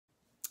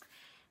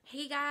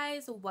Hey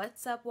guys,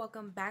 what's up?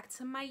 Welcome back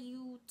to my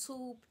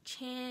YouTube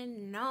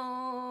channel.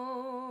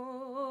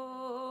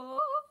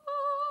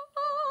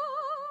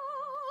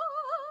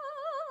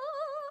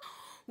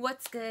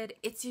 What's good?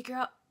 It's your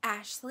girl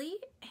Ashley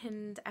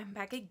and I'm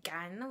back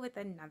again with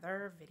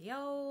another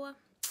video.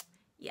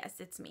 Yes,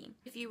 it's me.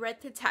 If you read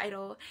the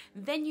title,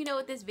 then you know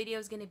what this video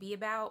is going to be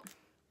about.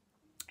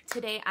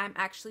 Today I'm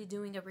actually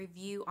doing a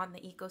review on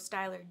the Eco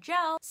Styler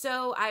gel.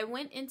 So I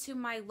went into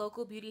my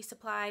local beauty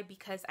supply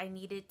because I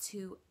needed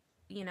to,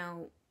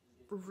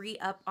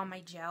 re-up on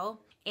my gel.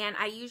 And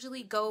I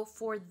usually go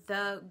for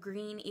the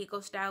green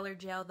Eco Styler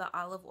gel, the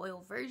olive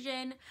oil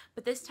version,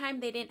 but this time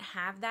they didn't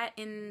have that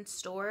in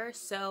store.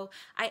 So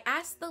I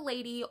asked the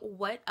lady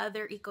what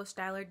other Eco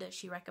Styler does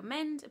she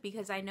recommend,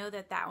 because I know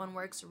that that one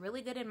works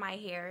really good in my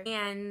hair.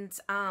 And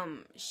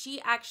she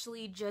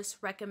actually just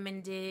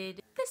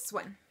recommended this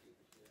one.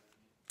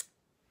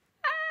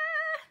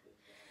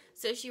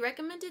 So she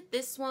recommended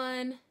this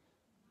one,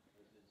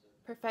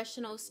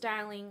 Professional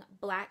Styling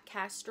Black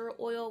Castor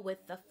Oil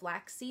with the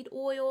Flaxseed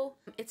oil.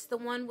 It's the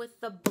one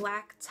with the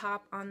black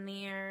top on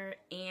there,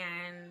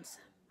 and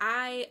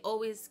I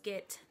always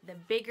get the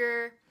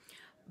bigger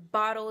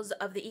bottles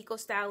of the Eco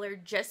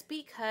Styler just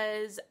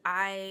because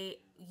I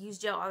use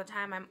gel all the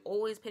time. I'm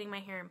always putting my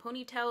hair in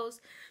ponytails.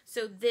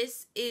 So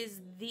this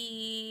is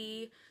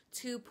the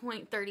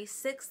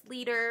 2.36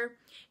 liter.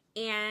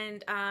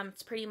 And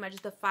it's pretty much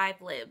the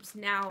 5 libs.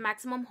 Now,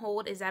 maximum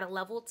hold is at a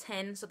level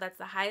 10, so that's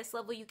the highest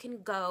level you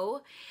can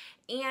go.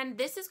 And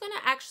this is going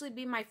to actually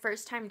be my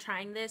first time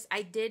trying this.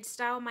 I did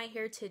style my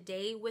hair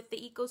today with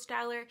the Eco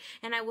Styler,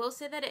 and I will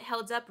say that it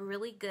held up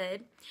really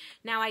good.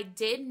 Now, I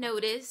did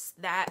notice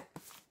that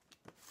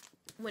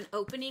when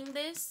opening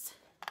this,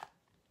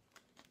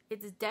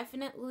 it's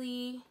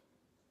definitely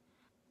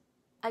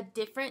a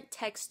different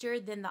texture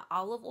than the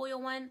olive oil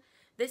one.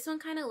 This one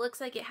kind of looks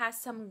like it has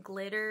some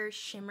glitter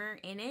shimmer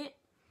in it.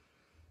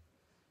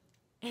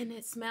 And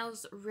it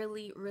smells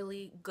really,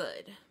 really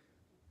good.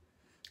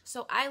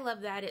 So I love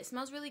that. It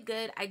smells really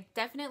good. I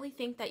definitely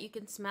think that you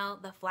can smell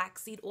the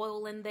flaxseed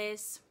oil in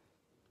this.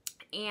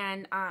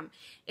 And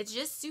it's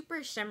just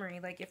super shimmery.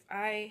 Like if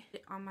I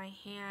put it on my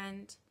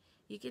hand,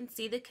 you can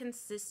see the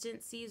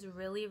consistency is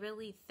really,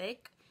 really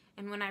thick.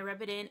 And when I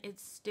rub it in,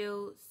 it's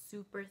still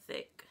super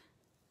thick.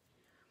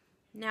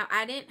 Now,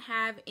 I didn't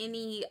have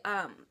any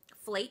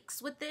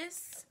flakes with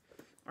this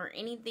or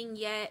anything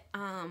yet.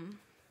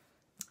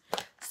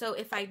 So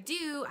if I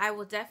do, I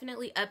will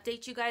definitely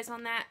update you guys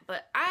on that.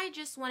 But I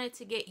just wanted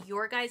to get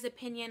your guys'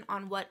 opinion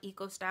on what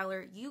Eco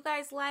Styler you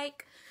guys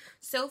like.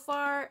 So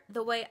far,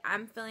 the way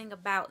I'm feeling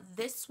about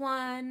this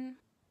one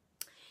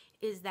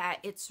is that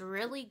it's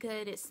really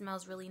good. It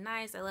smells really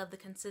nice. I love the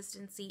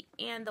consistency.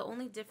 And the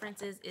only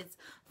difference is it's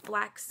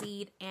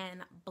flaxseed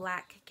and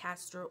black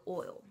castor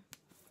oil.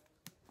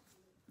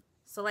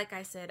 So like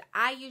I said,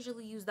 I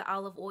usually use the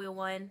olive oil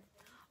one,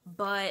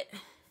 but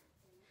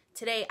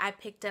today I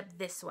picked up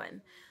this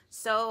one.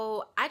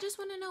 So I just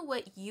want to know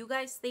what you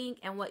guys think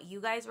and what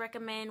you guys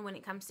recommend when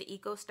it comes to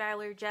Eco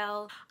Styler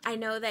gel. I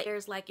know that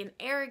there's like an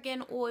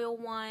argan oil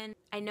one.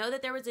 I know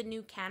that there was a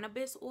new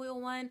cannabis oil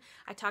one.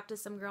 I talked to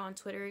some girl on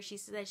Twitter. She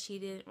said that she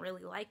didn't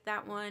really like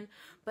that one,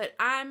 but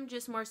I'm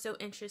just more so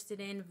interested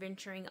in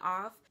venturing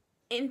off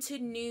into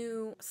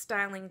new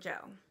styling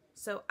gel.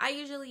 So I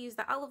usually use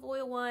the olive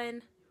oil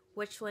one.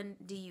 Which one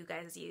do you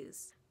guys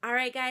use?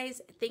 Alright guys,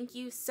 thank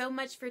you so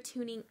much for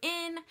tuning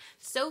in.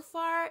 So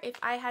far, if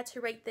I had to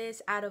rate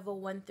this out of a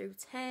 1 through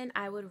 10,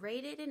 I would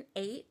rate it an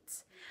 8.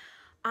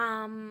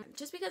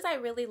 Just because I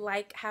really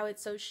like how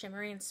it's so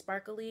shimmery and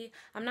sparkly.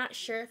 I'm not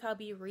sure if I'll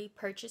be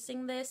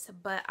repurchasing this,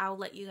 but I'll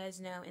let you guys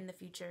know in the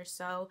future.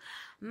 So,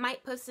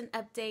 might post an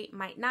update,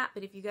 might not,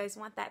 but if you guys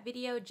want that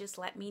video, just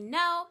let me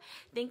know.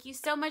 Thank you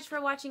so much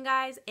for watching,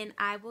 guys, and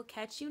I will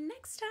catch you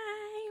next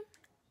time.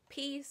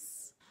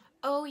 Peace.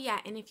 Oh yeah,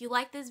 and if you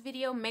like this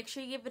video, make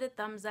sure you give it a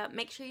thumbs up,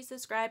 make sure you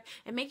subscribe,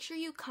 and make sure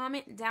you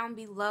comment down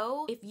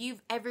below if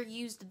you've ever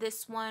used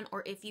this one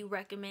or if you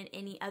recommend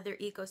any other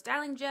eco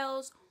styling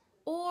gels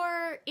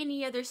or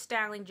any other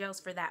styling gels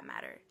for that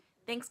matter.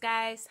 Thanks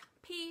guys.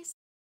 Peace.